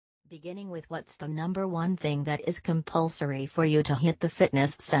Beginning with what's the number one thing that is compulsory for you to hit the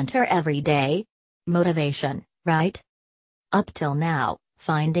fitness center every day? Motivation, right? Up till now,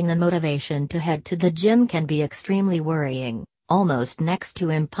 finding the motivation to head to the gym can be extremely worrying, almost next to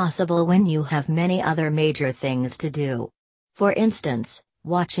impossible when you have many other major things to do. For instance,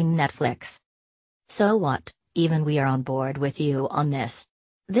 watching Netflix. So what, even we are on board with you on this.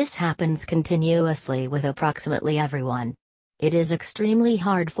 This happens continuously with approximately everyone. It is extremely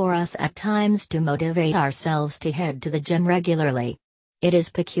hard for us at times to motivate ourselves to head to the gym regularly. It is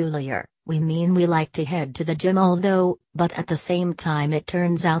peculiar, we mean we like to head to the gym but at the same time it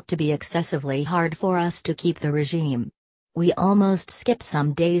turns out to be excessively hard for us to keep the regime. We almost skip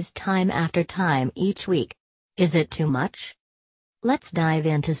some days time after time each week. Is it too much? Let's dive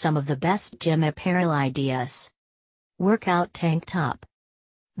into some of the best gym apparel ideas. Workout tank top.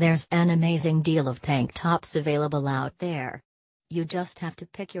 There's an amazing deal of tank tops available out there. You just have to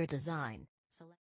pick your design.